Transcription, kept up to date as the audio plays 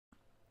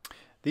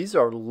These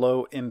are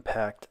low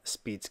impact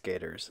speed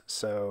skaters.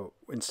 So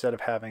instead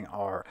of having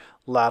our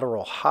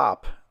lateral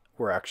hop,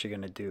 we're actually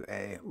going to do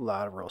a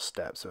lateral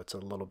step. So it's a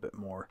little bit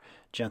more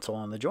gentle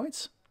on the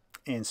joints.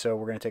 And so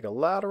we're going to take a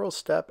lateral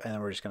step and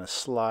then we're just going to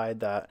slide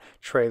that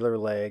trailer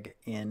leg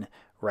in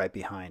right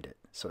behind it.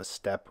 So a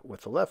step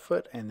with the left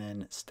foot and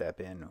then step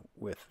in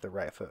with the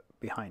right foot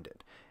behind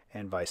it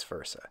and vice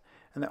versa.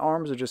 And the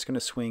arms are just going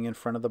to swing in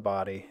front of the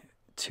body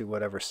to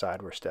whatever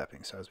side we're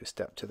stepping. So as we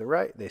step to the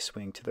right, they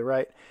swing to the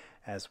right.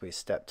 As we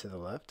step to the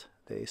left,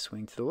 they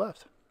swing to the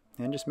left.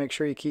 And just make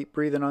sure you keep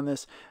breathing on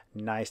this.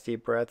 Nice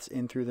deep breaths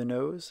in through the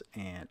nose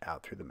and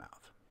out through the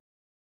mouth.